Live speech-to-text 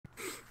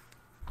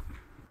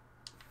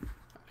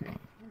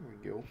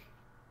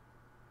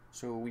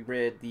So we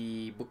read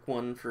the book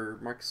one for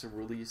Marcus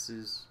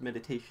Aurelius's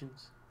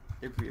Meditations.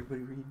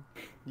 Everybody read?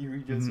 You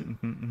read, Joseph?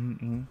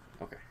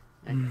 Okay.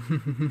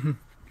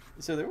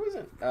 So there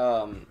wasn't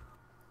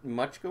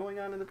much going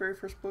on in the very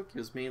first book. It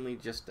was mainly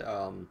just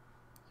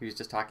he was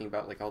just talking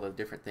about like all the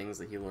different things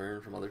that he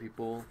learned from other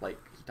people. Like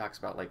he talks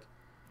about like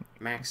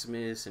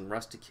Maximus and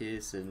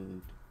Rusticus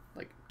and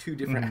like two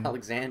different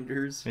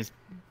Alexanders.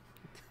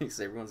 His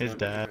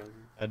dad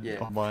had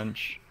a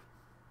bunch.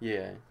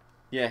 Yeah.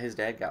 Yeah, his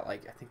dad got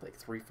like I think like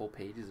 3 full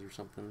pages or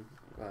something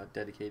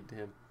dedicated to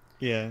him.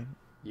 Yeah.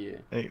 Yeah.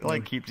 It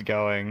like keeps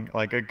going.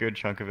 Like a good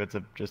chunk of it's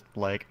just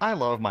like, I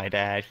love my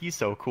dad. He's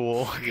so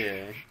cool.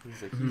 Yeah.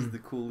 He's like he's the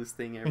coolest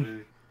thing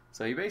ever.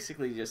 So he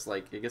basically just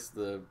like I guess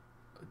the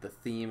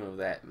theme of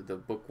the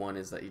book one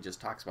is that he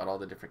just talks about all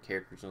the different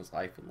characters in his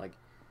life and like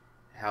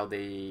how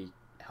they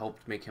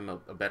helped make him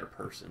a better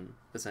person,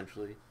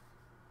 essentially.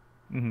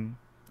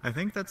 I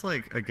think that's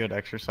like a good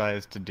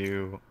exercise to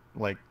do,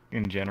 like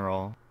in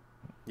general.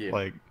 Yeah.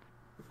 Like,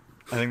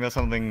 I think that's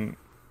something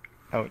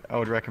I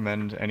would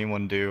recommend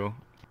anyone do,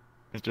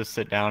 is just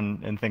sit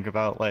down and think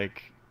about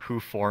like who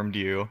formed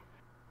you,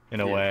 in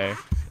a way.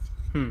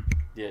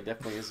 Yeah, it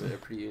definitely is a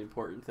pretty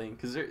important thing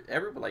because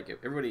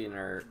everybody in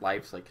our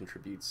lives like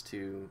contributes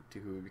to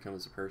who we become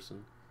as a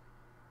person,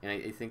 and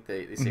I think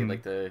they say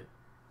like the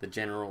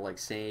general like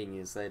saying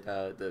is that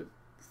the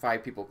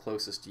 5 people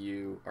closest to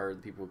you are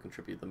the people who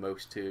contribute the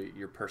most to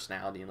your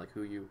personality and like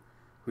who you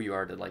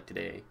are to like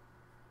today.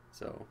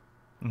 So,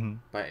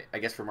 but I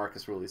guess for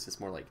Marcus Aurelius it's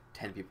more like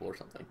 10 people or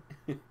something,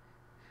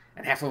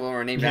 and half of them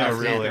are named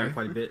Alexander. Really?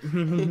 Quite a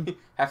bit.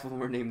 Half of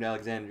them are named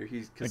Alexander.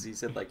 Because he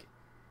said like.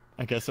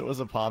 I guess it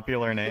was a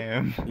popular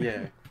name.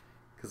 Yeah,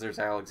 because there's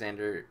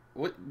Alexander.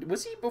 What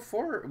was he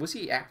before? Was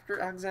he after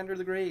Alexander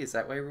the Great? Is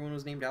that why everyone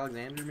was named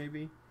Alexander?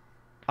 Maybe.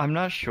 I'm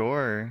not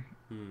sure.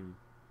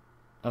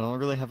 I don't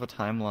really have a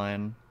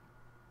timeline.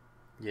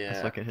 Yeah.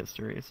 I suck at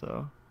history,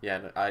 so.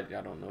 Yeah, I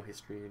don't know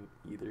history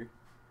either,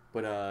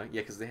 but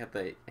yeah, because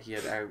he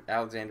had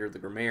Alexander the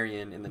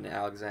Grammarian and then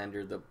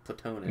Alexander the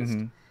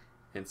Platonist,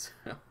 and so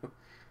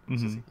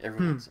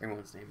everyone's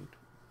named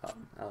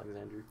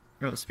Alexander.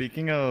 Oh,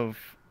 speaking of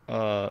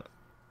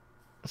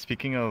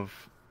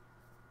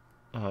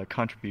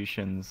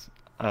contributions,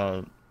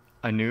 I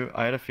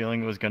had a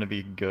feeling it was going to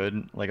be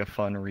good, like a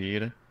fun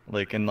read.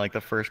 Like in like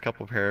the first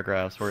couple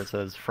paragraphs where it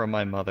says, "From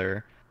my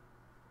mother,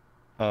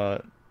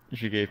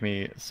 she gave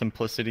me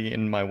simplicity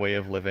in my way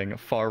of living,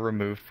 far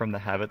removed from the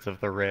habits of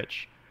the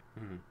rich."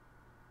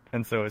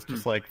 And so it's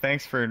just like,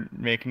 thanks for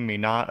making me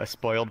not a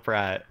spoiled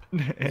brat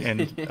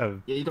and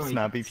a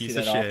snobby piece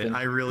of shit. Often.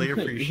 I really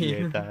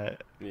appreciate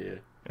that. Yeah.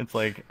 It's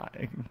like,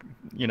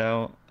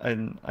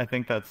 and I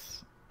think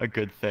that's a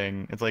good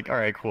thing. It's like, all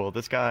right, cool.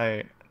 This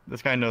guy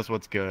knows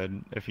what's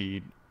good if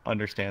he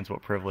understands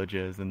what privilege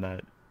is and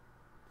that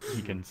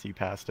he can see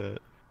past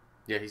it.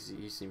 Yeah, he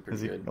seemed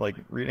pretty good. Like,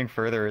 reading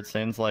further, it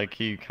seems like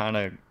he kind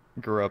of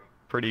grew up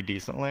pretty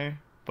decently,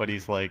 but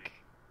he's like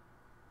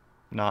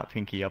not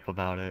pinky up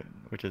about it,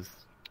 which is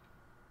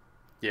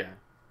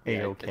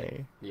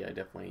A-okay. Yeah,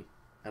 definitely.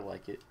 I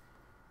like it.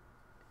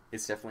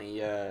 It's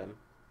definitely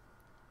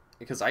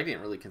because I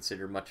didn't really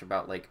consider much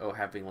about like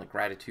having like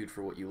gratitude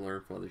for what you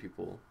learn from other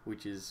people,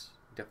 which is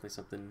definitely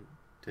something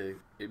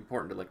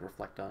important to like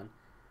reflect on,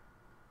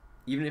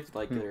 even if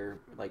like they're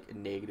like a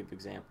negative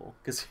example,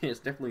 because there's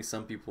definitely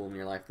some people in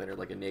your life that are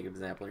like a negative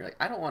example and you're like,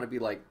 I don't want to be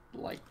like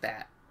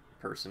that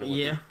person.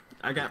 Yeah,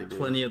 I got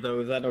plenty of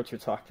those. I know what you're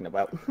talking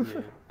about.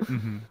 Yeah.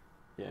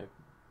 Yeah,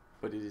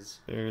 but it is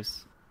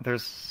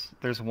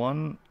there's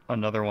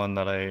another one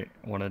that I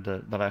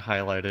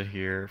highlighted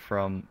here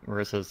from where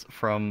it says,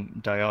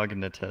 from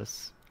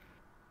Diognetus.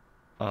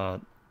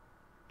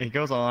 It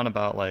goes on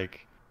about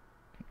like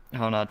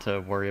how not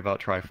to worry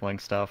about trifling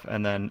stuff,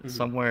 and then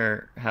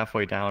somewhere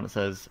halfway down it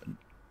says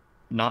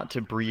not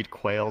to breed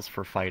quails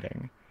for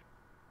fighting.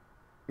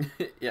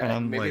 Yeah,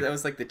 maybe like, that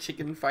was like the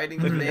chicken fighting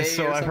today.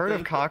 So I've heard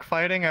of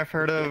cockfighting, I've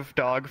heard of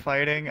dog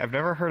fighting, I've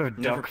never heard of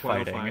duck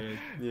fighting.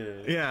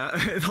 Yeah,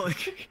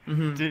 like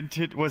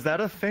was that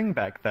a thing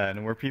back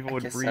then where people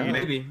would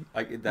breed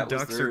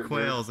ducks or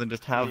quails and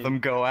just have them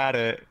go at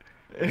it?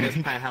 That's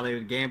kind of how they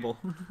would gamble.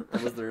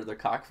 That was their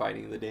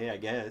cockfighting of the day, I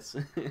guess.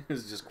 It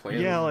was just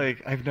quail. Yeah,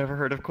 like I've never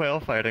heard of quail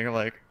fighting.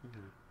 Like,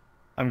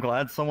 I'm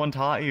glad someone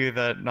taught you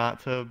that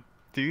not to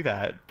do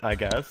that, I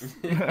guess.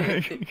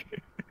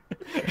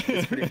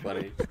 It's pretty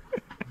funny.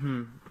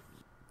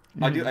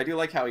 I do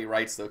like how he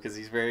writes though, because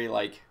he's very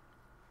like,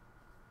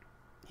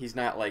 he's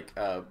not like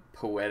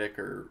poetic,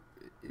 or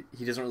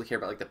he doesn't really care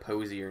about like the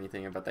poesy or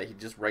anything about that. He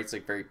just writes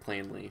like very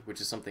plainly,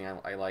 which is something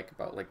I like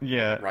about like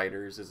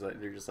writers, is that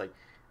they're just like,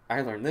 I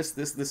learned this,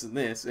 and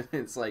this, and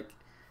it's like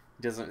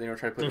they don't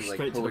try to put in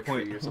like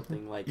poetry or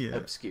something like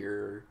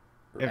obscure.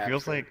 Or it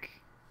feels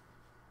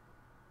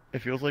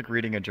like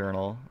reading a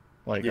journal,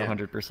 like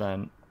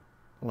 100%,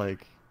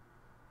 like.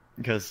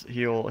 Because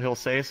he'll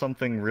say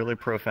something really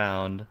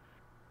profound,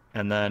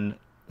 and then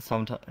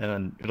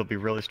it'll be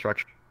really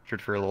structured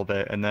for a little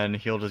bit, and then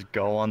he'll just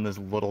go on this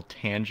little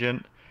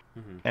tangent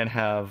and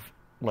have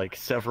like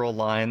several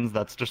lines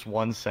that's just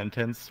one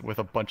sentence with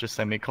a bunch of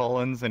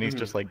semicolons, and he's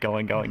just like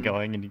going,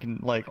 and you can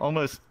like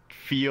almost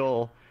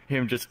feel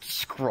him just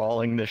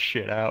scrawling this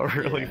shit out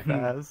really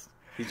fast.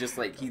 He's just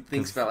like, he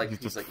thinks about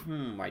like, he's like,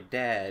 my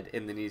dad,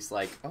 and then he's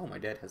like, oh, my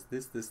dad has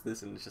this,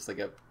 and it's just like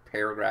a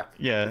paragraph.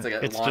 Yeah, it's like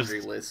a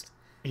laundry list.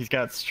 He's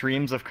got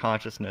streams of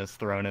consciousness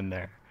thrown in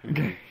there.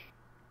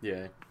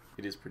 Yeah,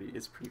 it's pretty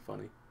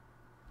funny.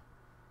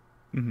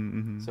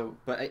 So,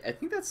 but I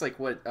think that's like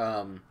what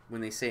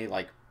when they say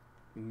like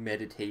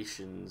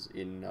meditations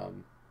in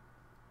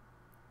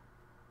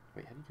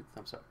wait, how do you do the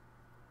thumbs up?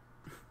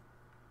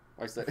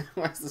 Why is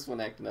this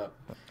one acting up?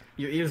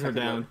 Your ears are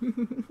down.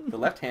 The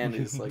left hand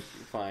is like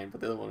fine,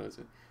 but the other one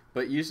isn't.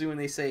 But usually when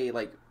they say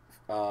like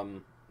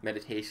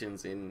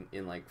meditations in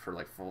like for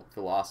like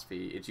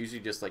philosophy, it's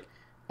usually just like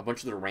a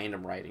bunch of the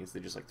random writings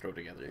they just like throw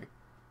together.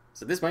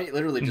 So this might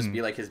literally just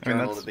be like his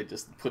journal that they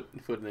just put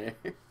in there.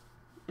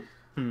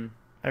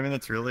 I mean,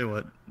 that's really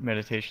what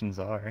meditations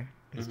are.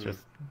 It's just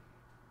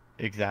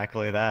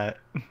exactly that.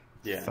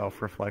 Yeah.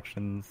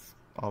 Self-reflections,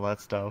 all that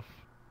stuff.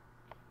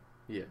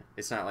 Yeah.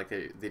 It's not like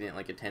they didn't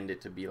like intend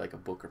it to be like a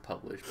book or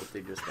published, but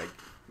they just like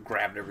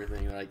grabbed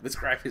everything. They're like, let's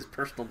grab his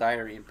personal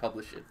diary and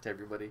publish it to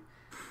everybody.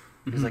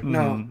 He's like,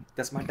 no,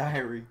 that's my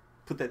diary.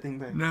 Put that thing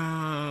back.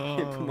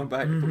 No.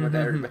 Put my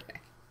diary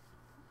back.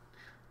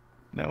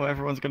 No,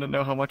 everyone's gonna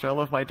know how much I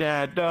love my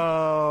dad.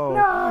 No.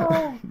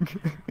 No.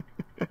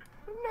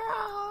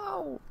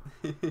 No.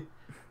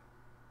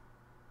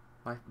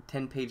 My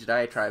 10-page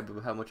diatribe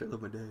of how much I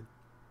love my dad.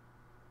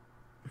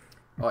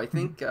 Oh, I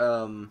think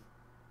I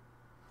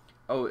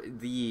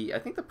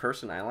think the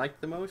person I liked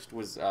the most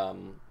was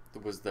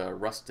the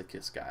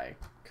Rusticus guy,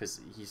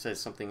 because he says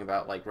something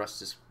about like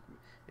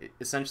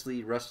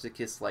essentially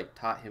Rusticus like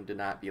taught him to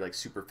not be like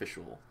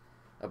superficial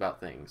about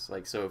things.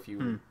 Like, so if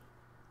you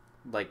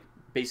like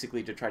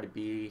basically to try to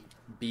be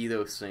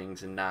those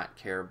things and not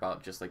care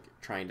about just like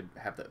trying to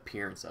have the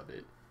appearance of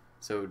it.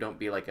 So don't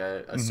be like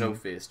a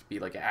sophist, be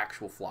like an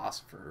actual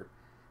philosopher,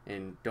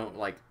 and don't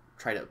like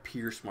try to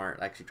appear smart,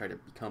 actually try to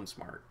become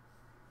smart.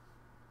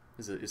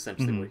 Is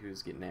essentially what he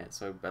was getting at.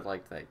 So I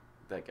liked that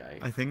guy.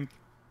 I think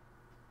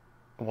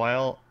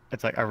while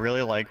it's like I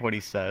really like what he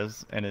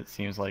says, and it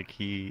seems like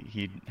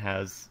he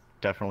has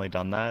definitely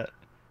done that.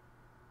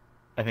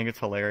 I think it's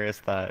hilarious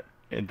that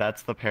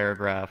that's the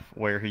paragraph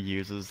where he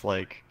uses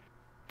like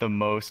the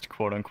most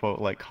quote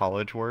unquote like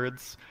college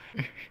words.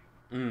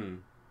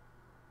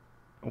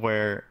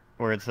 Where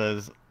it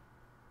says,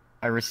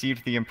 I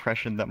received the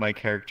impression that my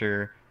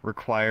character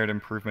required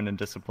improvement in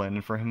discipline,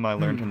 and for him I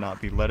learned to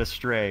not be led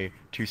astray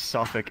to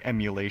sophic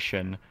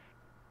emulation,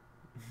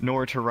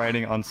 nor to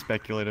writing on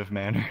speculative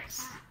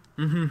manners,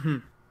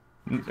 nor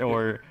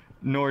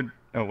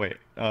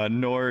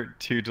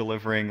to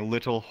delivering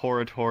little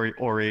hortatory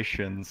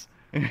orations.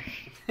 And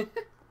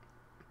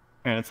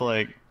it's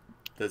like,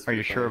 are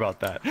you sure about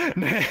that?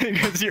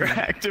 Because you're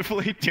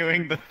actively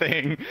doing the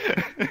thing.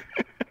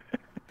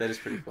 That is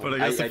pretty funny.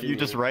 But I guess if you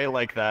just write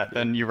like that,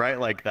 then you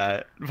write like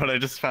that. But I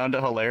just found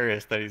it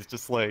hilarious that he's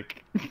just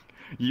like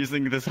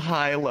using this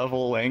high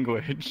level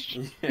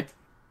language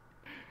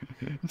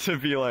to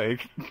be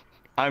like,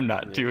 I'm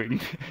not doing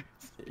this.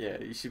 Yeah,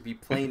 you should be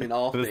plain in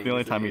all things. That's the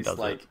only time he does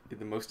like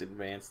the most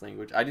advanced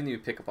language. I didn't even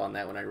pick up on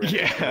that when I read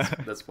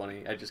it. That's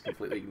funny. I just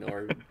completely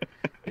ignored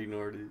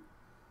it.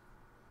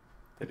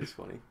 That is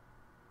funny.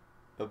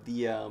 Of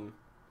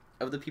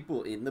the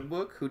people in the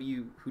book, who do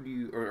you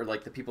or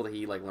like the people that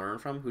he like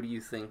learned from, who do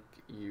you think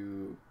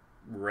you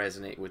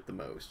resonate with the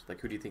most?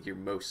 Like, who do you think you're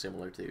most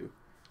similar to?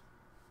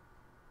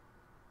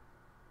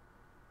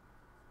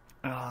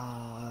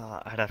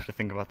 I'd have to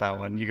think about that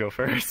one. You go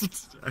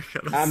first.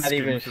 I'm not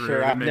even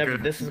sure. I've never.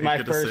 This is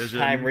my first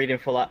time reading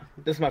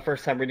This is my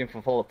first time reading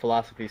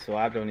philosophy, so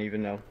I don't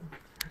even know.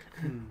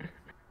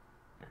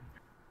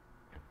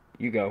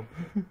 You go.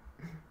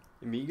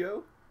 Me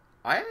go?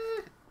 Well,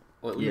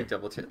 let me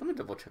double check my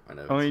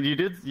notes. I mean, you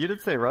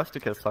did say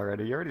Rusticus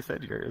already. You already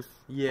said yours.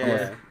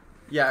 Yeah.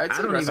 Yeah, I'd say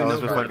I don't even know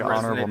just like an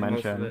honorable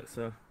mention. It,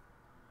 so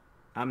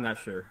I'm not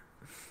sure.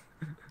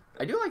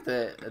 I do like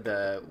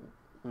the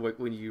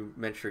when you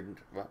mentioned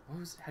how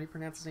do you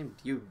pronounce his name?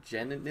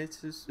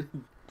 Diogenetus?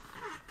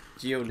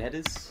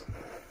 Geonetus?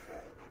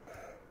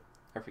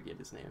 I forget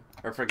his name.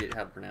 Or forget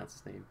how to pronounce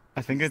his name.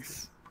 I think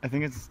it's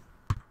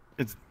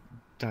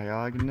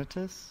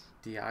Diognetus.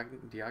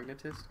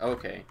 Diognetus?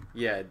 Okay,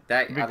 yeah,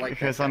 that I like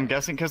because that I'm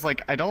guessing because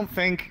like I don't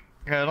think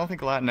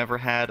Latin ever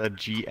had a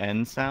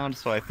GN sound,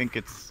 so I think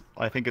it's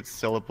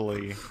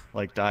syllabally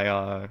like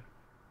Oh,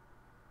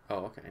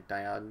 okay,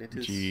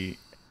 Diognetus.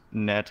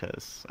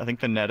 Netus. I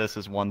think the netus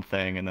is one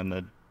thing, and then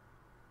the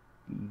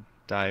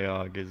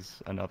diog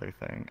is another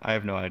thing. I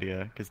have no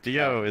idea because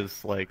dio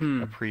is like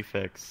a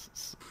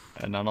prefix,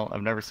 and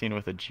I've never seen it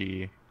with a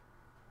G.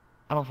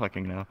 I don't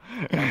fucking know.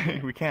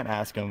 We can't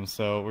ask him,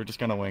 so we're just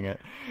gonna wing it.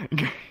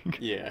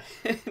 Yeah.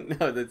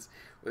 No, that's.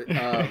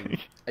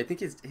 I think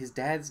his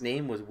dad's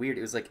name was weird.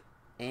 It was like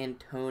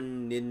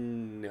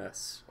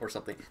Antoninus or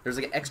something. There's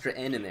like an extra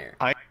N in there.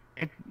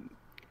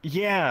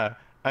 Yeah.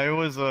 I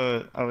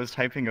was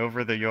typing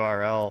over the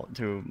URL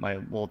to my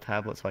little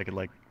tablet so I could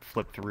like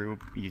flip through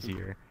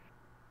easier,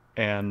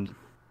 and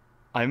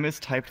I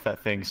mistyped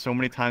that thing so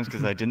many times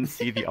because I didn't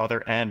see the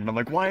other end. And I'm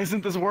like, why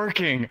isn't this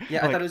working?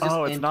 Yeah, I thought it was just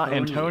oh, it's not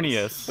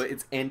Antonius. but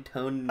it's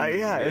Antonius.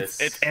 Yeah, it's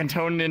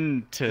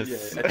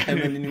Antonintus. Yeah,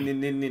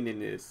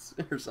 Antonius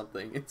or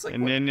something. It's like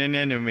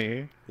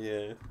enemy.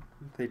 Yeah,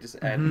 they just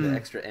added the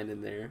extra N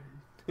in there.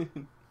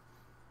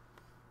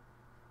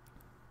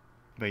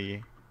 But yeah,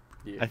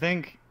 I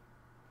think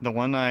the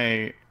one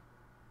I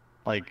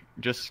like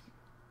just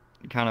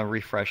kind of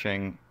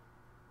refreshing,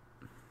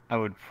 I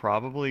would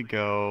probably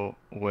go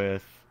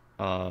with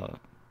oh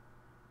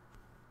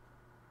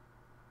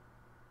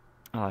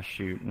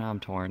shoot, now I'm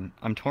torn.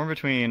 I'm torn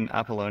between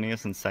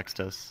Apollonius and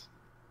Sextus.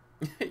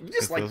 You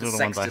just like those the are the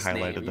ones I Sextus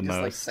highlighted name. the You just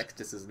most. like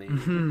Sextus's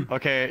name.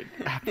 Okay,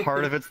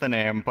 part of it's the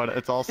name, but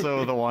it's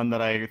also the one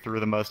that I threw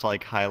the most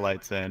like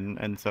highlights in,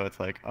 and so it's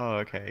like, oh,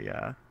 okay,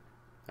 yeah.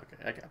 Okay,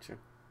 I got you.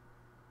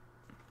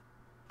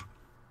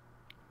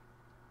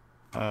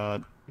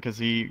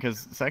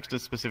 Because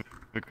Sextus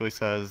specifically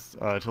says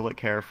to look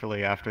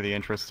carefully after the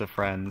interests of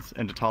friends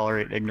and to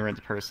tolerate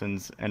ignorant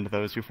persons and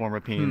those who form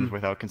opinions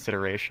without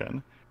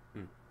consideration.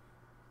 Yeah,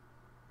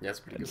 that's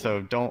pretty good.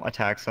 So don't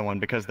attack someone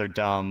because they're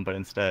dumb, but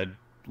instead,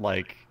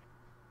 like,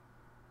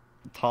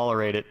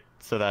 tolerate it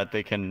so that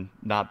they can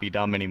not be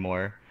dumb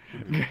anymore.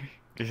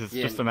 Because it's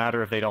just a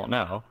matter of they don't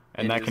know,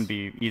 and that can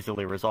be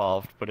easily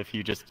resolved. But if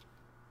you just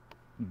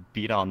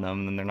beat on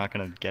them, then they're not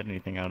going to get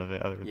anything out of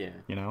it.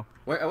 You know.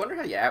 Well, I wonder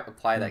how you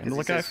apply that.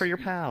 Look out for your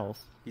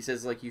pals. He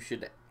says like you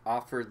should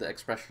offer the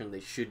expression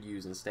they should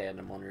use instead. And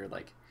I'm wondering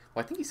like,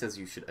 well, I think he says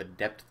you should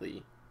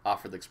adeptly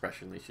offer the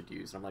expression they should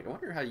use. And I'm like, I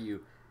wonder how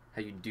you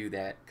do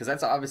that, because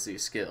that's obviously a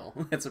skill.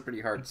 That's a pretty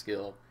hard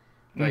skill.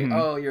 Like,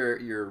 oh,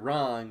 you're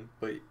wrong,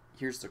 but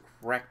here's the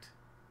correct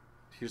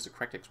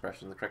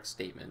expression, the correct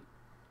statement.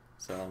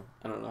 So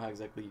I don't know how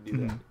exactly you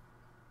do that.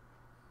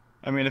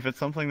 I mean, if it's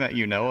something that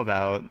you know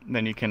about,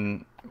 then you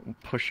can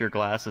push your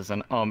glasses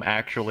and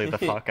actually the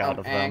fuck out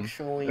of them.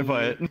 Actually.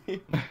 But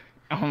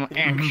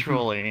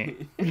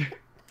actually.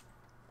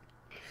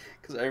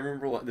 Because I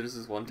remember there's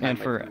this one time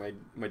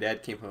my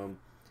dad came home,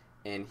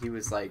 and he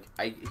was like,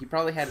 he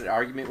probably had an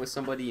argument with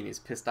somebody, and he's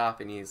pissed off,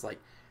 and he's like,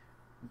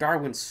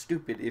 Darwin's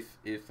stupid.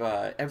 If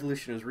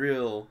evolution is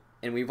real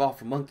and we evolved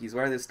from monkeys,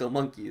 why are there still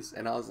monkeys?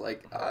 And I was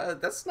like,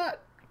 that's not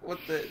what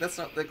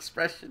the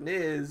expression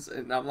is.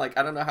 And I'm like,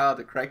 I don't know how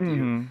to correct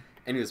you.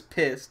 And he was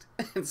pissed,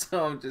 and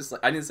so I'm just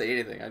like, I didn't say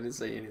anything. I'm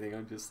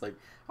just like,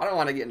 I don't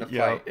want to get in a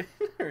fight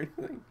or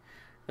anything.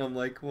 And I'm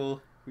like,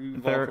 well, we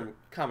evolved from a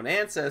common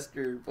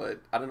ancestor, but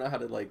I don't know how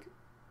to like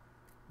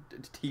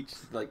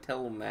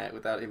tell him that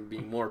without him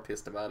being more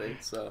pissed about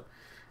it. So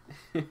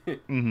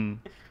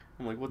I'm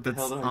like, what the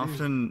hell do I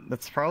do?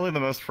 That's probably the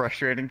most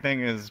frustrating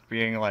thing, is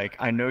being like,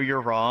 I know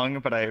you're wrong,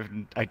 but I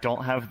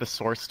don't have the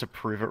source to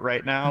prove it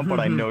right now, but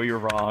I know you're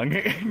wrong.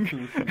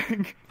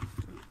 It's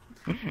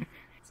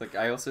like,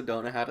 I also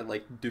don't know how to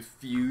like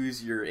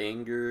diffuse your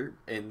anger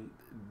and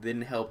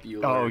then help you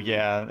learn. Oh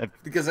yeah,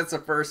 because that's the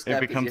first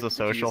step. It becomes a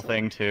social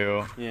thing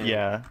too.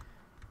 Yeah.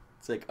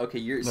 It's like,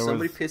 okay,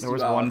 somebody pissed you off.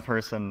 There was one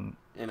person,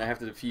 and I have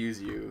to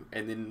diffuse you,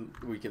 and then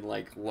we can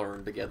like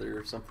learn together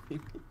or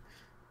something.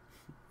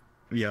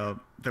 Yeah,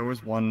 there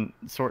was one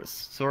sort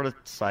of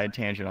side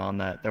tangent on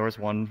that. There was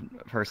one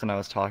person I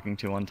was talking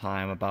to one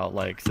time about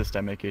like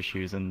systemic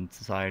issues in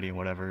society and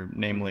whatever,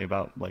 namely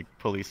about like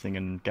policing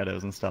and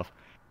ghettos and stuff.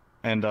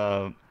 And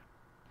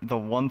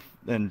when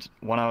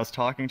I was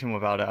talking to him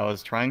about it, I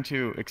was trying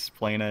to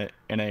explain it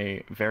in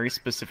a very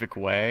specific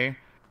way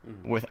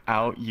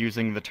without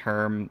using the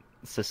term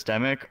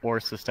systemic or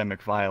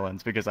systemic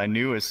violence, because I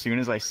knew as soon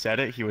as I said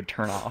it, he would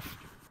turn off.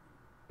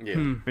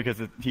 Yeah.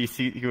 Because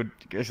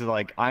he's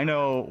like, I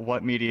know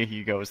what media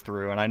he goes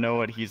through, and I know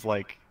what he's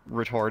like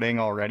retorting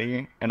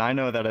already, and I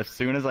know that as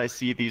soon as I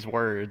see these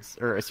words,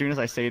 or as soon as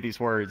I say these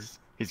words,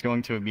 he's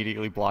going to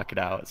immediately block it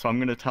out. So I'm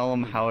going to tell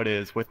him how it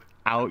is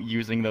without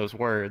using those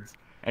words,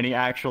 and he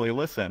actually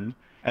listened.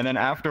 And then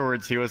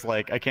afterwards, he was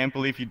like, I can't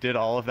believe you did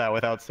all of that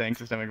without saying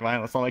systemic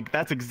violence. I'm like,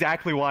 that's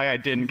exactly why I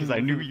didn't, because I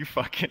knew you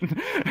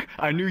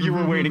I knew you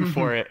were waiting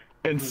for it,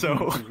 and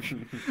so.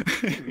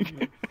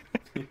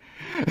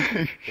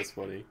 That's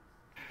funny.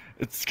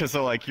 It's because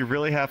like you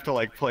really have to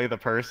like play the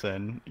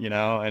person, you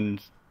know,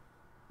 and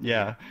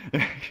yeah.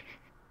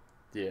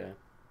 Yeah.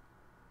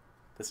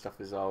 This stuff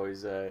is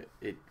always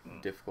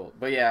difficult.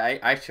 But yeah,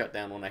 I shut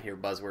down when I hear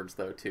buzzwords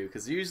though too,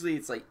 because usually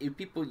it's like if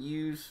people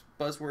use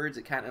buzzwords,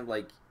 it kind of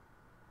like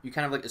you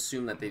kind of like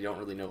assume that they don't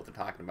really know what they're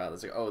talking about.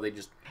 It's like, oh, they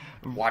just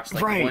watch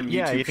like one YouTube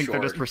yeah, you think short.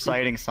 they're just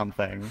reciting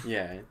something.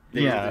 Yeah.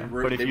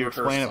 But if you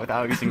explain it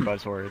without using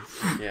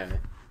buzzwords. Yeah.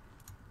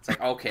 It's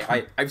like,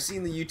 okay, I've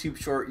seen the YouTube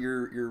short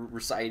you're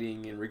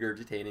reciting and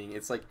regurgitating.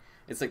 It's like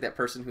that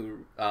person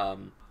who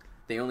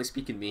they only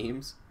speak in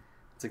memes.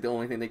 It's like the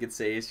only thing they could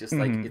say is just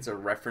like it's a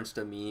reference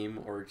to a meme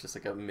or just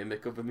like a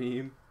mimic of a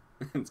meme.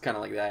 It's kind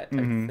of like that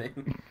type of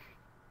thing.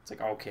 It's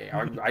like, okay,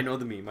 I know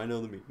the meme. I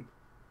know the meme.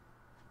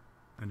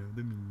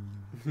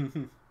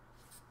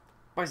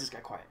 Why is this guy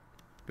quiet?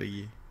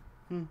 Biggie.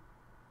 Who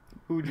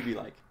would you be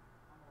like?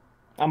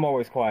 I'm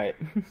always quiet.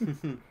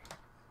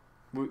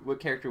 What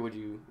character would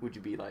you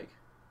be like?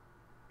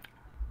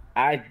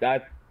 I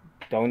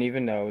don't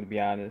even know, to be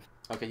honest.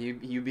 Okay,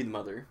 you'd be the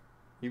mother.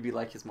 You'd be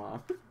like his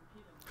mom.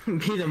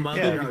 Be the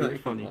mother? Yeah, No,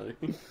 that's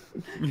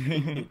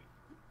funny.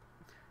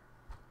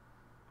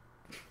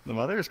 The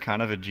mother is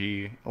kind of a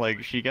G.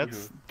 Like, she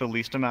gets the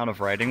least amount of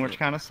writing, which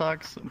kind of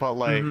sucks, but,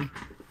 like,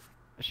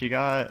 she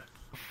got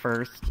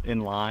first in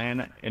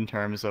line in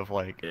terms of,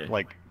 like,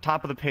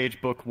 top of the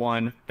page, book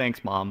 1,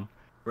 thanks, Mom.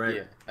 Right.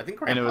 Yeah, I think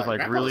and it was,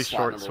 like, really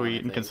short,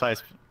 sweet, and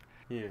concise.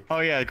 Yeah. Oh,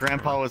 yeah,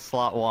 Grandpa was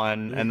slot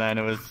 1, and then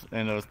it was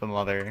the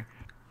mother.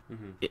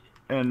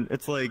 And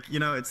it's like, you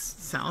know, it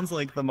sounds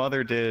like the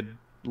mother did,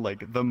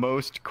 like, the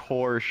most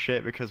core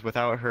shit, because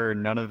without her,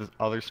 none of the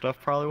other stuff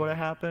probably would have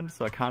happened,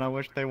 so I kind of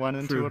wish they went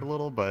into it a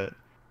little, but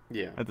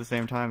at the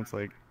same time, it's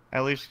like,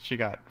 at least she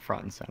got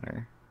front and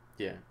center.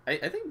 Yeah, I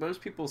think most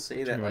people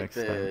say that, like,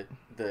 the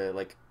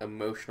like,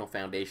 emotional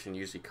foundation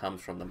usually comes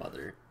from the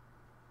mother.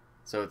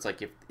 So it's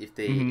like, if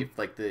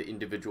like, the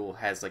individual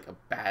has, like, a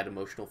bad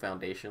emotional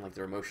foundation, like,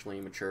 they're emotionally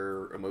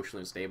immature, or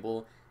emotionally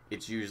unstable,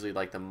 it's usually,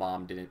 like, the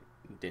mom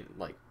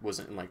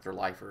wasn't in, like, their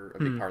life, or a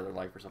big part of their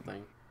life or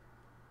something.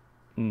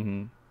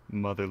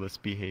 Motherless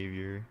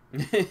behavior.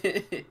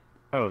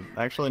 Oh,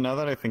 actually, now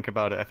that I think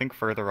about it, I think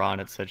further on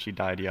it said she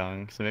died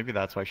young, so maybe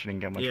that's why she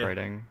didn't get much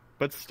writing.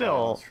 But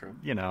still,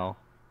 you know,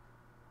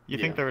 you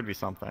think there would be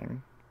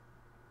something.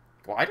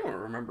 Well, I don't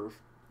remember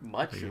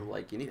much of,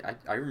 like,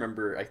 I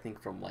remember, I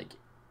think, from, like,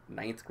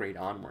 9th grade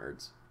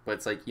onwards. But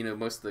it's like, you know,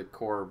 most of the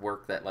core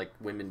work that, like,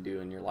 women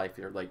do in your life,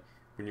 you're, like,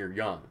 when you're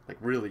young, like,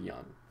 really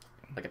young,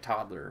 like a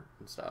toddler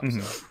and stuff,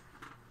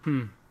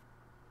 so.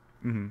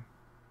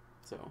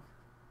 So.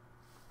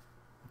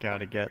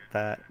 Gotta get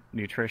that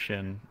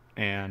nutrition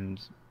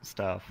and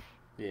stuff.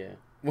 Yeah.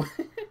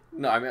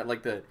 No, I meant more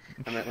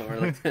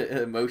like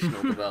the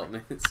emotional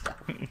development and stuff.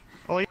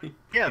 Well,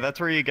 yeah, that's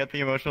where you get the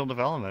emotional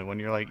development, when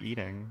you're, like,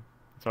 eating.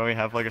 That's why we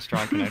have, like, a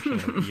strong connection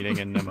of eating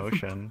and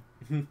emotion.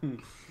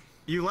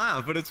 You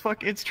laugh, but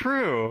it's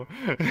true.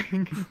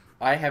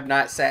 I have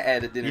not sat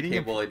at a dinner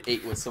table and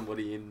ate with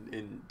somebody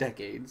in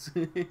decades.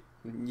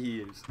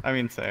 Years. I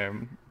mean,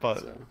 same,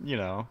 but, you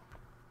know.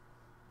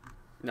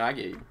 No, I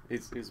get you.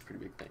 It's a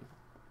pretty big thing.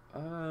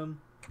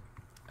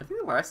 I think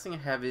the last thing I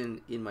have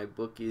in my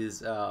book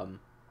is,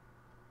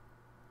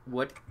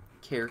 what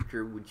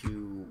character would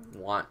you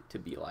want to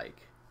be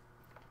like?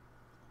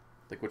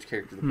 Like, which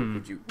character in the book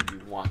would you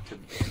want to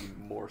be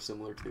more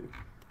similar to?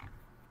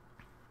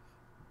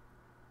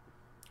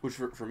 Which,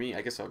 for me,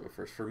 I guess I'll go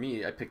first. For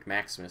me, I picked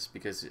Maximus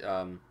because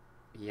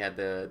he had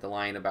the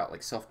line about,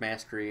 like,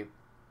 self-mastery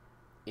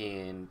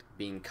and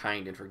being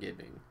kind and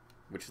forgiving,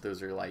 which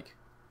those are, like,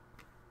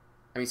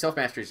 I mean,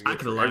 self-mastery is good. I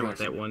could align with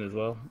that one as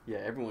well. Yeah,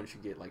 everyone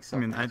should get, like,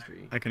 self-mastery.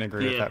 I mean, I can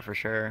agree with that for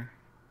sure.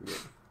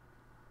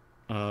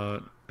 Yeah.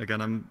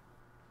 Again, I'm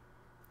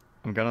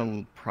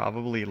gonna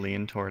probably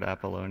lean toward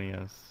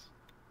Apollonius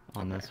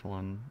on this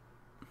one,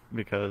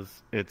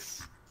 because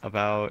it's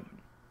about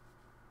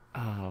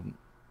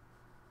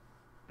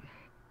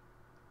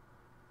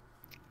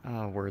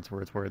words.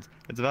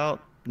 It's about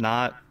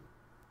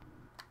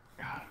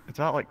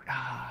like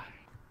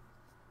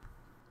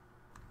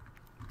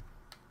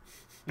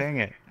dang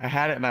it, I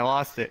had it and I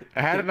lost it.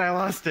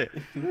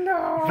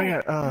 No. But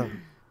yeah,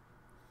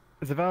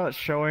 it's about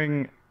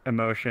showing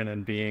emotion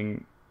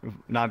and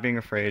not being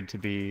afraid to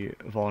be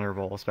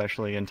vulnerable,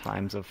 especially in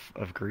times of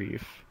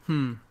grief.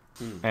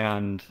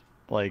 And,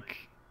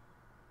 like,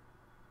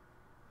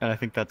 I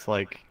think that's,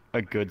 like,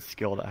 a good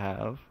skill to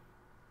have.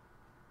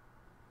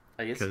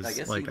 I guess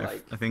like, I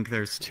think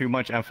there's too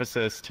much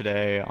emphasis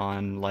today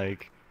on,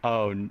 like,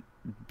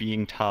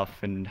 being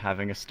tough and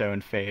having a stone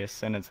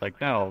face, and it's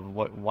like, no,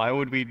 why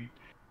would we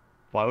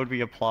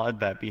applaud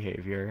that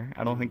behavior?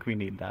 I don't think we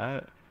need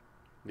that.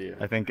 Yeah.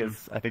 I think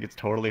it's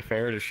totally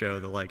fair to show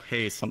that, like,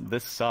 hey,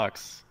 this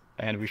sucks,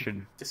 and we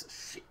should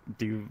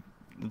do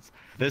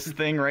this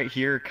thing right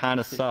here. Kind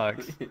of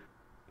sucks,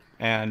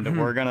 and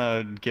we're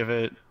gonna give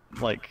it,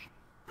 like,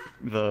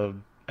 the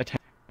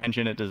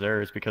attention it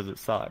deserves because it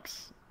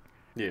sucks.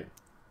 Yeah.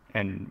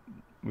 And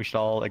we should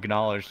all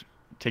acknowledge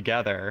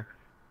together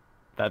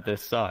that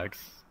this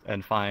sucks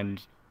and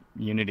find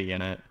unity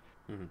in it,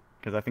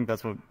 because I think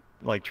that's what,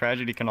 like,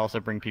 tragedy can also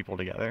bring people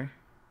together.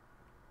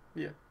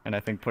 Yeah. And I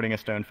think putting a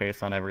stone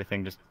face on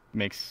everything just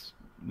makes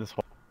this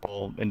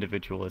whole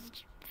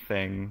individualist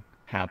thing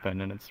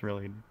happen, and it's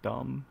really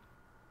dumb.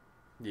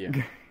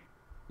 Yeah.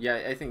 Yeah,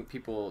 I think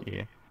people,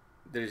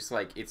 there's,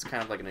 like, it's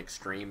kind of like an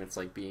extreme. It's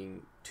like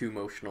being too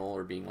emotional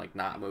or being, like,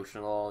 not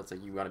emotional at all. It's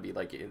like you want to be,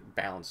 like,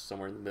 balanced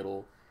somewhere in the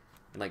middle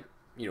and, like,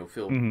 you know,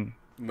 feel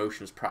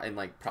emotions in,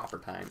 like, proper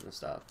times and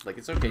stuff. Like,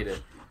 it's okay to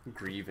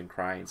grieve and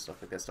cry and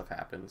stuff, like that stuff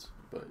happens,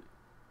 but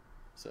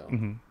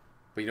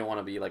but you don't want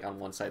to be, like, on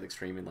one side of the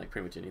extreme in, like,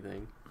 pretty much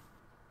anything.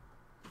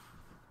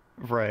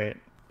 Right.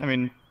 I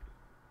mean,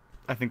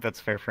 I think that's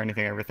fair for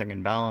everything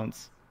in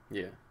balance.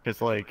 Yeah.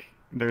 Because, like,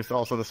 there's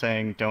also the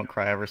saying, don't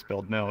cry over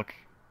spilled milk.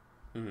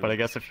 But I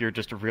guess if you're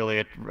just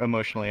really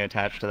emotionally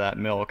attached to that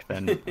milk,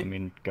 then I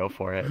mean, go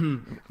for it.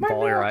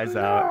 Bawl your eyes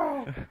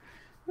out.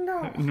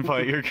 No.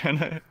 But you're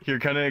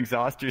gonna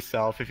exhaust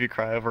yourself if you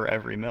cry over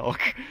every milk.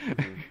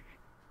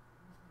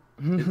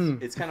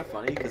 It's kind of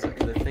funny because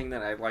the thing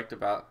that I liked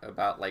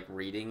about like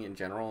reading in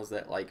general is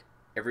that like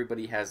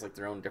everybody has like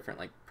their own different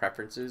like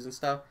preferences and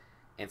stuff,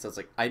 and so it's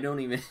like I don't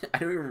even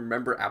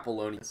remember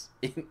Apollonius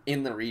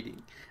in the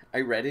reading.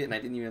 I read it and I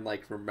didn't even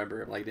like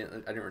remember it. Like I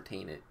didn't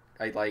retain it.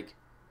 I like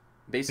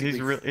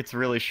basically it's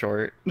really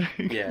short.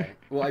 Yeah.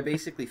 Well, I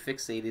basically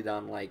fixated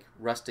on like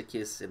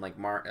Rusticus and like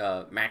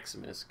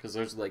Maximus because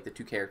those are like the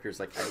two characters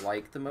like I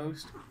like the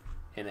most,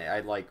 and I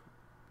like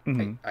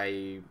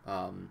I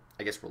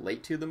guess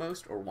relate to the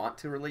most or want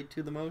to relate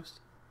to the most.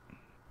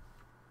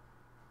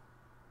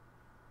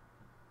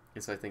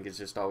 And so I think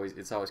it's always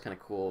kind of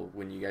cool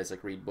when you guys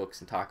like read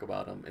books and talk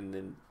about them, and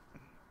then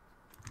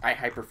I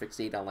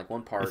hyperfixate on like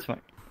one part,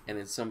 and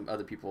then some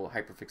other people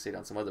hyperfixate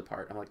on some other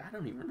part. I'm like, I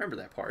don't even remember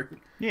that part.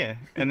 Yeah,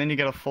 and then you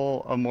get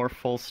a more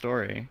full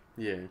story.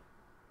 Yeah,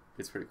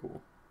 it's pretty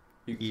cool.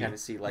 You can kind of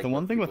see like the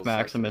one thing with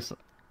Maximus.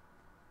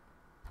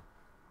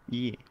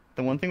 Yeah.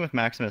 The one thing with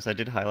Maximus, I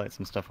did highlight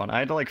some stuff on. I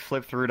had to like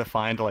flip through to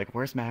find like,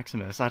 where's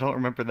Maximus? I don't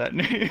remember that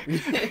name.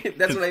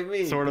 That's what I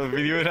mean. Sort of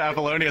video with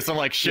Apollonius. I'm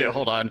like, shit,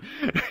 hold on.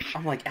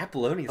 I'm like,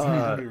 Apollonius, I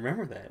don't even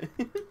remember that.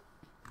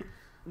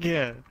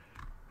 Yeah.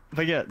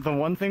 But yeah, the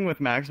one thing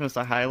with Maximus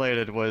I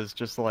highlighted was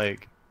just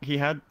like he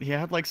had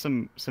like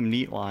some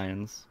neat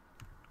lines.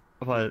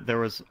 But there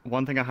was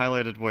one thing I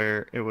highlighted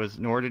where it was,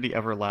 nor did he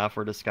ever laugh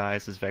or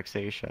disguise his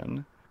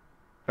vexation.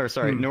 Or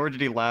sorry, nor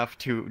did he laugh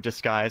to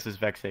disguise his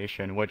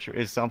vexation, which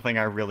is something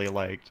I really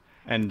liked.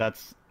 And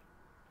that's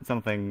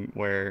something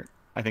where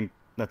I think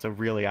that's a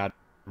really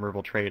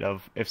admirable trait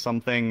of if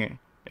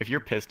you're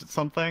pissed at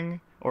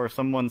something, or if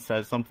someone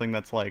says something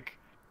that's like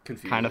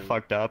kind of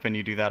fucked up and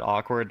you do that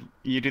awkward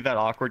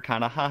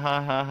kind of ha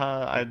ha ha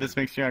ha, this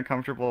makes you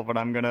uncomfortable, but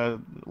I'm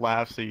gonna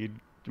laugh so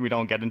we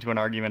don't get into an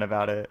argument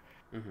about it.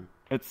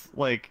 It's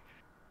like,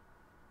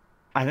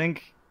 I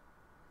think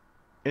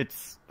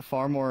it's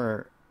far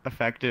more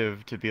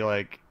effective to be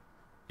like,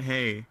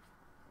 hey,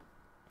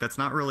 that's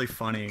not really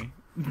funny.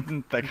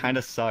 That kind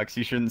of sucks.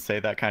 You shouldn't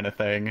say that kind of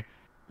thing.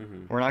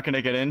 We're not going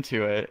to get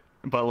into it,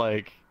 but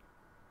like,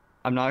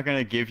 I'm not going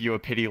to give you a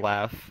pity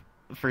laugh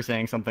for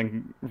saying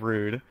something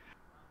rude.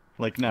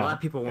 Like, no. A lot of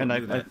people won't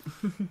do that.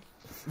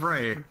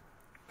 Right.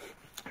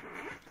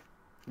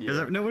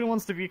 Because nobody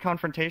wants to be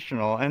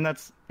confrontational, and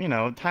that's,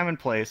 time and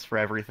place for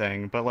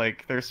everything, but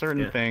like, there's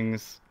certain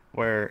things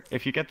where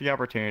if you get the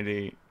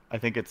opportunity, I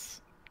think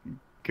it's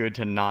good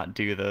to not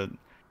do the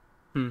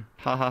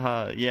ha ha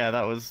ha, yeah,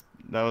 that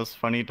was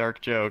funny,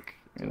 dark joke.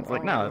 And it's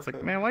like, no, it's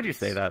like, man, why'd you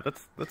say that?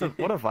 That's what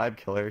a vibe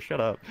killer.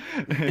 Shut up.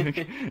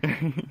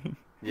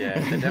 Yeah,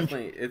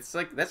 definitely. It's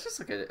like that's just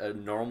like a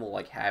normal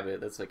like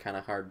habit that's like kind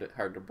of hard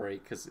to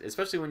break, because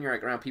especially when you're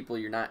like around people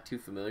you're not too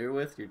familiar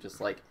with, you're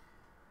just like,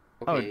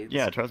 okay,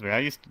 yeah, trust me, I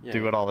used to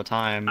do it all the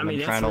time. I mean,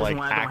 I'm trying to like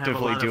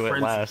actively do it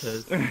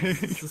less.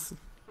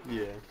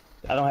 Yeah.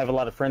 I don't have a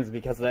lot of friends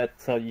because of that,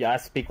 so yeah, I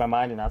speak my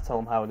mind and I tell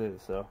them how it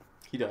is. So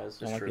he does.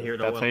 That's true.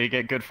 That's how you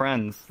get good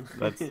friends.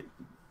 That's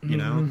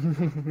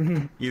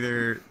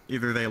either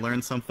they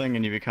learn something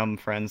and you become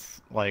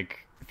friends like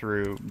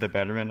through the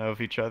betterment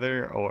of each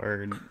other,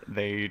 or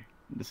they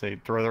say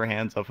throw their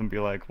hands up and be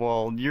like,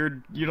 well,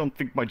 you don't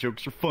think my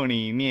jokes are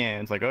funny, yeah.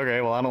 It's like, okay,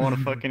 well, I don't want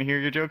to fucking hear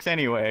your jokes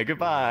anyway.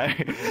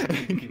 Goodbye.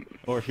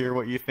 Or hear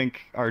what you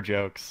think are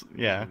jokes.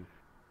 Yeah.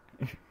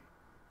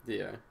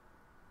 Yeah.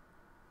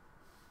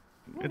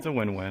 It's a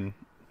win-win,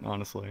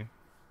 honestly.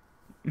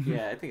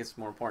 Yeah, I think it's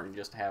more important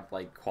just to have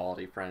like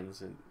quality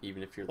friends, and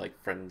even if your like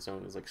friend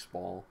zone is like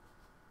small,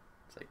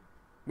 it's like,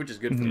 which is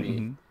good for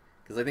me,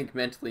 because I think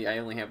mentally I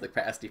only have the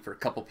capacity for a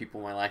couple people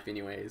in my life,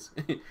 anyways.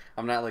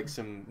 I'm not like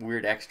some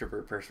weird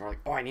extrovert person where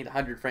like, oh, I need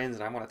 100 friends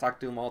and I want to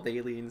talk to them all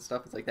daily and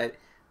stuff. It's like that.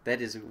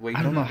 That is way.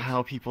 I don't know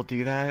how people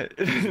do that.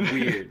 It's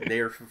weird. They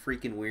are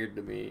freaking weird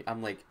to me.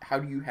 I'm like, how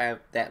do you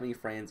have that many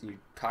friends and you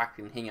talk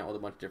and hang out with a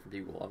bunch of different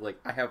people? I'm like,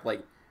 I have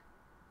like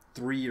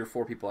 3 or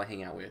 4 people I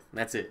hang out with, and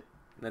that's it.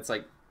 And that's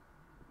like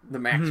the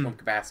maximum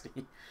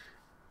capacity.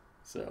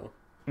 So.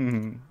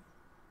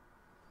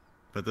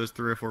 But those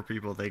 3 or 4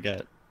 people, they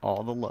get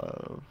all the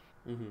love.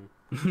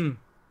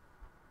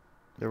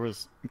 There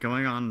was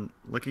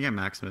looking at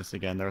Maximus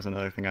again, there was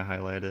another thing I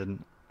highlighted,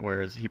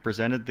 whereas he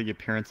presented the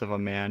appearance of a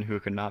man who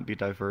could not be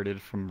diverted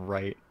from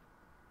right,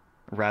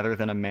 rather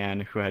than a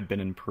man who had been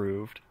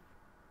improved.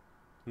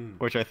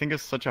 Which I think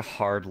is such a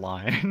hard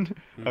line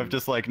of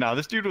just like, nah,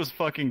 this dude was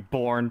fucking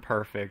born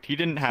perfect. He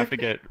didn't have to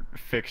get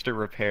fixed or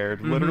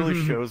repaired. Literally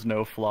shows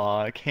no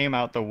flaw. Came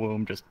out the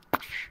womb just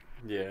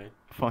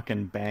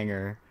fucking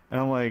banger.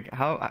 And I'm like,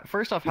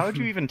 first off, how would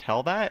you even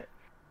tell that?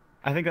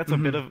 I think that's a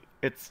bit of,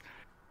 it's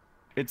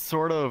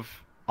sort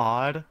of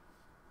odd,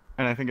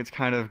 and I think it's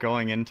kind of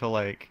going into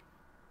like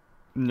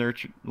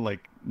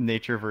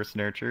nature versus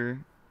nurture,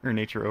 or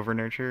nature over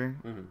nurture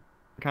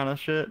kind of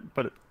shit.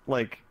 But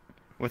like,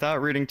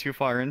 without reading too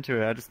far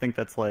into it, I just think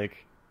that's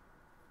like,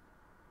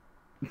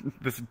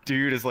 this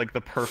dude is like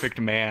the perfect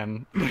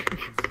man.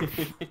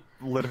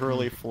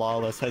 Literally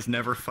flawless, has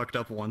never fucked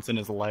up once in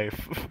his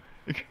life.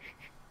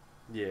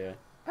 Yeah.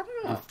 I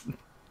don't know.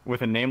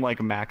 With a name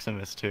like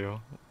Maximus, too.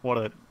 What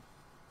a...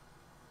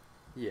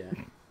 Yeah.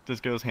 This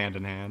goes hand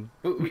in hand.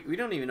 But we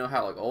don't even know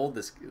how like old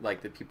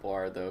the people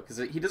are, though, because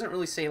he doesn't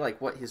really say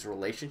like what his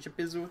relationship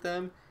is with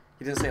them.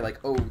 He doesn't say like,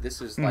 oh, this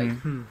is like,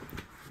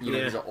 you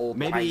know, he's an old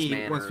wise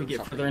man. Once we get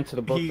something. further into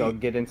the book, they'll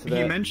get into that.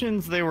 He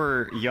mentions they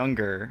were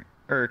younger,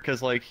 or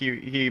because like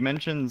he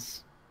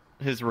mentions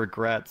his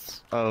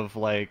regrets of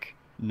like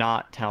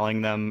not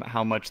telling them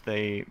how much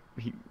he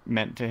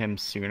meant to him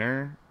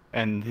sooner,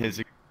 and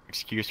his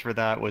excuse for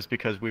that was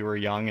because we were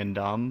young and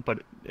dumb.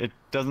 But it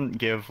doesn't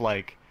give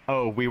like,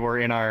 oh, we were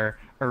in our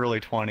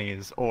early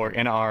 20s or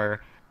in our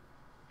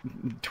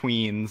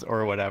tweens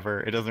or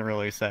whatever. It doesn't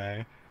really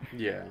say.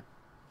 Yeah.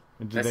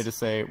 They just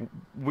say,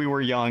 we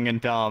were young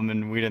and dumb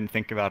and we didn't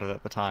think about it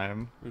at the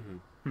time.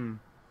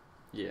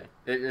 Yeah.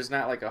 There's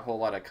not like a whole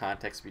lot of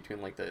context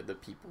between like the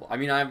people. I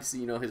mean,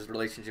 obviously, you know, his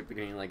relationship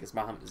between like his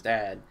mom and his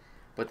dad,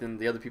 but then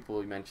the other people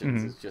he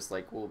mentions is just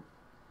like, well,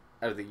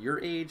 are they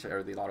your age?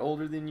 Are they a lot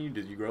older than you?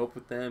 Did you grow up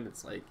with them?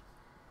 It's like,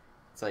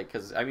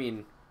 because, I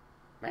mean,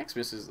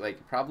 Maximus is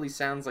like, probably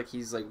sounds like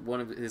he's like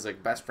one of his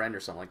like best friend or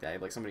something like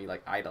that. Like somebody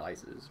like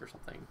idolizes or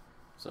something.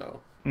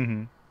 So.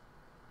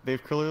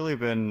 They've clearly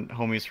been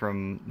homies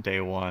from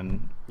day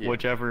one. Yeah.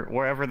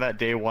 Wherever that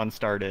day one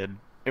started,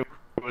 it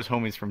was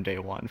homies from day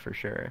one for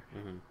sure.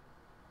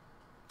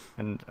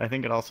 And I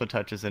think it also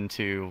touches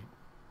into,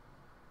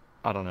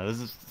 I don't know,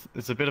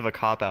 it's a bit of a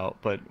cop out,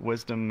 but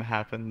wisdom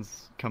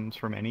comes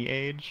from any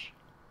age.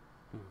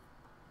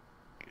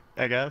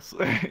 I guess.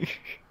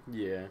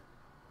 Yeah.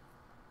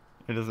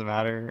 It doesn't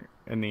matter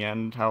in the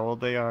end how old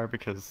they are,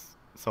 because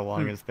so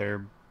long as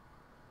they're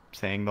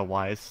saying the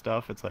wise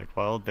stuff, it's like,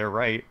 well, they're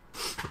right.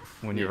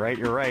 When you're right,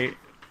 you're right.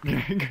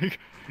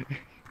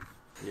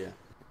 Yeah.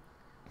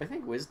 I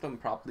think wisdom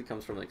probably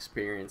comes from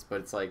experience, but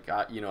it's like,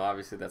 you know,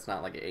 obviously that's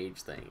not like an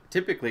age thing.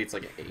 Typically, it's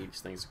like an age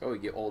thing. It's like, oh, you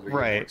get older, you get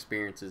more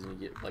experiences,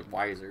 and you get like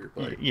wiser.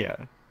 But yeah.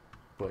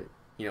 But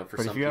you know,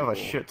 if you have a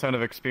shit ton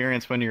of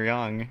experience when you're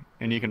young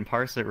and you can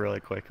parse it really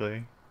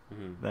quickly,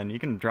 then you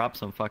can drop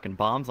some fucking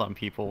bombs on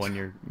people when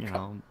you're, you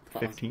know,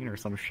 15 or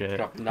some shit.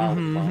 Drop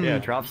knowledge bombs. Yeah,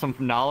 drop some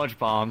knowledge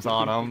bombs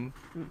on them.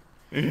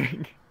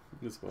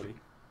 That's funny.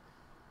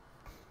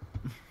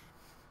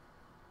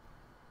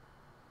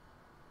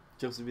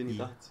 Joseph, any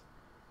thoughts?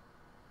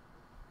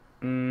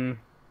 No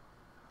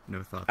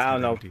thoughts. I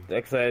don't know.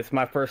 It's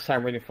my first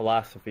time reading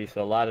philosophy,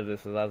 so a lot of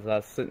this is I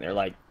was sitting there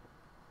like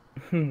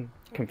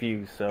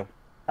confused. So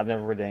I've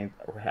never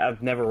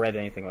read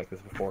anything like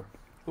this before.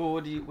 Well,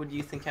 what do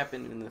you think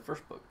happened in the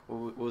first book?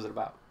 What was it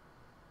about?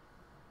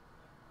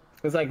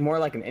 It was like more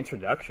like an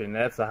introduction.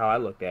 That's how I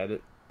looked at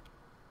it.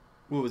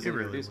 What was it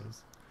introducing?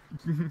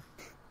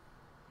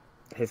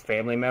 His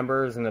family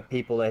members and the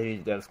people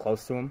that was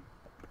close to him.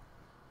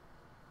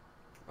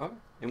 Oh,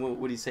 and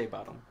what did he say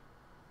about them?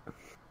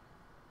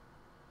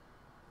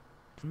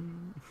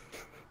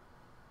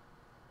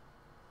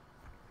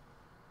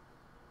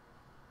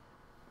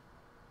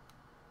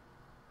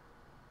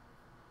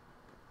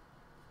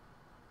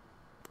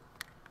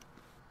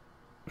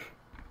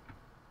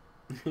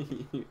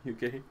 You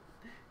okay?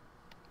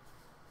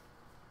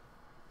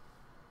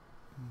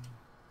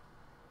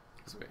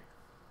 Sorry.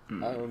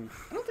 I don't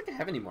think I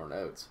have any more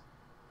notes.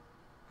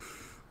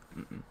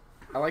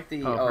 I like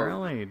the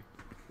apparently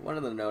one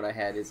of the note I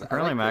had is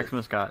apparently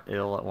Maximus got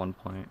ill at one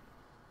point.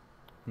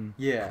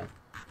 Yeah.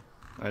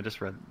 I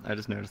just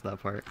noticed that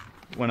part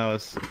when I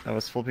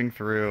was flipping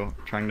through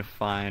trying to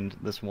find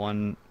this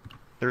one.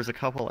 There's a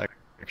couple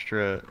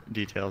extra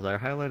details I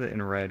highlighted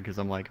in red because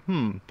I'm like,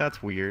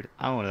 that's weird.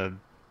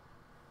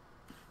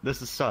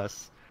 This is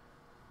sus.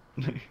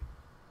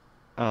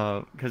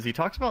 Because he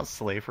talks about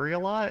slavery a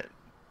lot.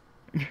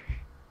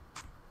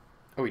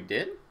 Oh, he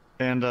did?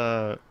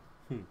 And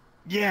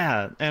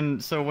yeah,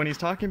 and so when he's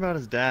talking about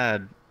his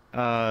dad,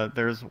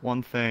 there's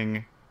one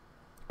thing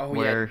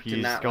where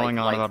he's going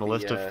on about a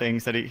list of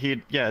things that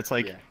he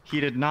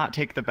did not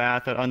take the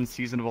bath at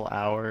unseasonable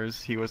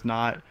hours. He was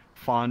not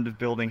fond of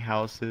building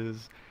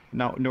houses,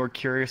 nor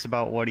curious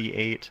about what he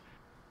ate,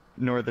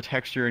 nor the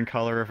texture and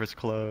color of his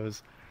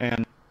clothes,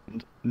 and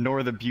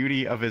nor the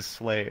beauty of his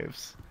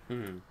slaves.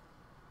 And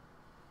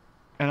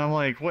I'm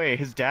like, wait,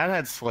 his dad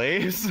had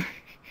slaves?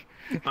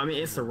 I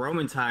mean, it's the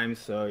Roman times,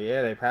 so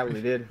yeah, they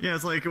probably did. Yeah,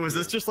 it's like, was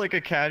this just like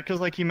a cat? Because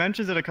like he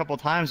mentions it a couple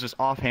times just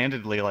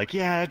offhandedly, like,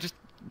 yeah, just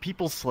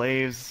people's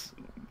slaves.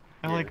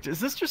 I'm like,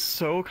 is this just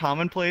so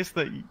commonplace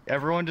that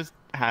everyone just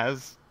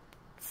has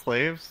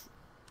slaves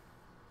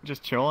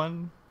just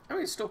chilling? I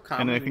mean, it's still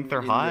common. And I think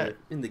they're hot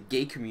in the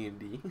gay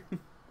community.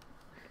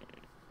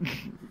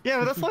 Yeah,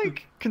 but that's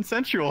like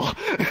consensual.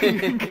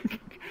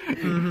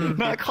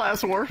 Not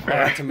class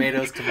warfare.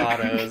 Tomatoes.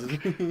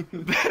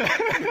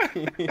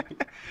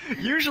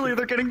 Usually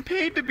they're getting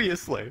paid to be a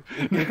slave.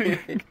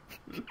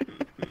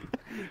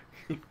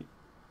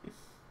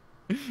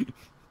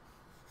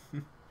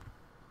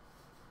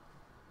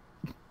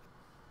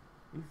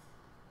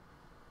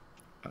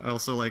 I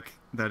also like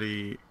that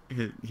he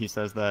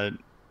says that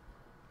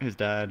his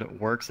dad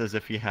works as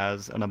if he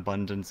has an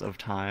abundance of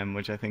time,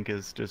 which I think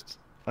is just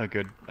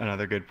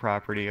another good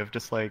property of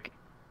just like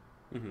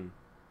Mm-hmm.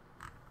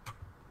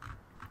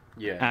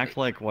 Yeah. act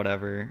like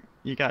whatever.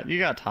 You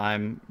got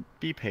time,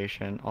 be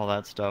patient, all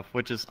that stuff,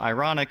 which is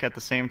ironic at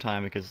the same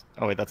time because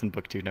oh wait, that's in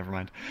book 2, never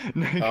mind.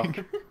 Oh.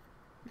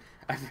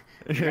 I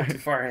got too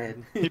far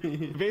ahead.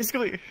 he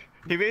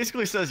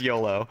basically says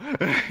YOLO.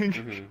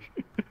 Mm-hmm.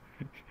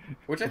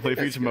 Which I think Live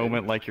that's each good.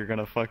 moment like you're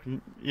gonna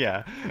fucking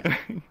yeah.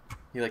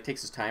 He like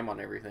takes his time on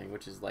everything,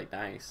 which is like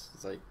nice.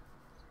 It's like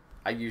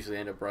I usually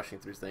end up rushing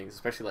through things,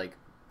 especially like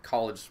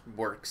college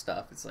work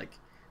stuff. It's like,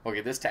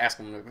 okay, this task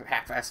I'm gonna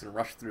half-ass and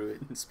rush through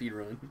it and speed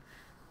run.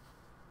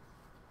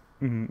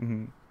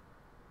 Mm-hmm.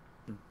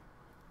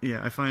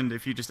 Yeah, I find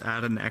if you just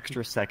add an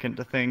extra second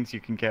to things, you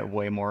can get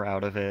way more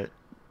out of it.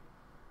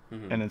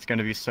 Mm-hmm. And it's going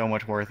to be so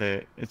much worth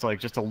it. It's like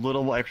just a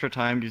little extra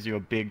time gives you a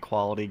big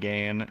quality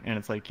gain, and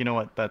it's like, you know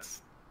what,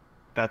 that's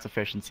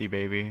efficiency,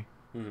 baby.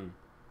 Mm-hmm.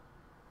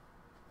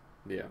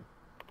 Yeah.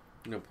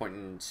 No point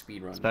in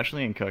speed run.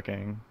 Especially in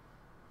cooking.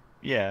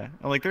 Yeah,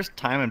 like there's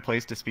time and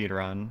place to speed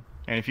run,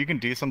 and if you can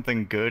do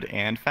something good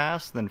and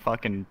fast, then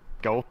fucking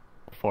go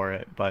for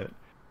it. But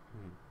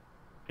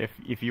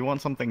if you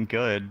want something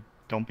good,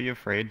 don't be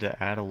afraid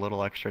to add a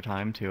little extra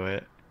time to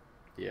it.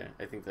 Yeah,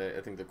 I think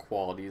the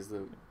quality is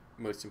the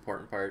most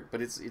important part, but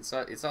it's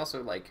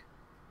also like,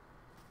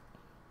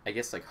 I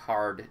guess like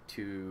hard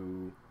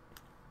to,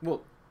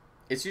 well,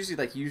 it's usually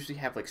like you usually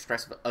have like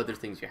stress of other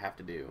things you have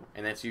to do,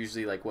 and that's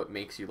usually like what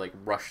makes you like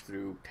rush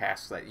through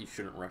tasks that you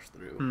shouldn't rush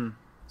through.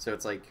 So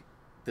it's like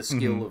the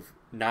skill of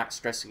not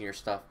stressing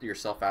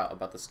yourself out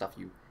about the stuff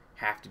you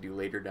have to do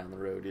later down the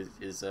road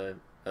is a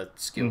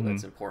skill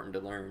that's important to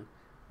learn.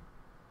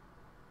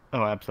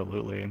 Oh,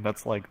 absolutely.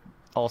 That's like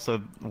also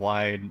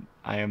why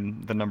I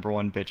am the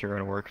 #1 bitcher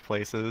in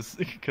workplaces,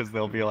 because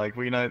they'll be like,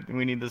 we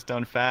need this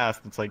done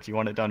fast. It's like, do you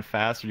want it done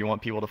fast, or do you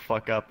want people to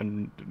fuck up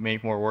and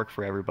make more work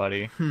for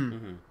everybody?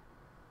 Mm-hmm.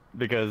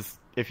 Because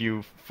if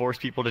you force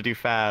people to do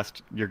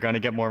fast, you're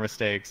gonna get more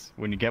mistakes.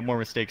 When you get more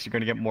mistakes, you're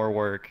gonna get more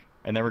work,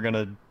 and then we're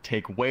gonna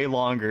take way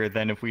longer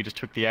than if we just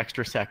took the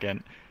extra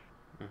second.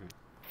 Mm-hmm.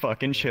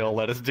 Fucking chill,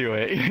 let us do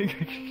it.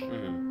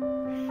 Mm-hmm.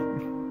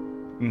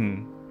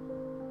 Mm.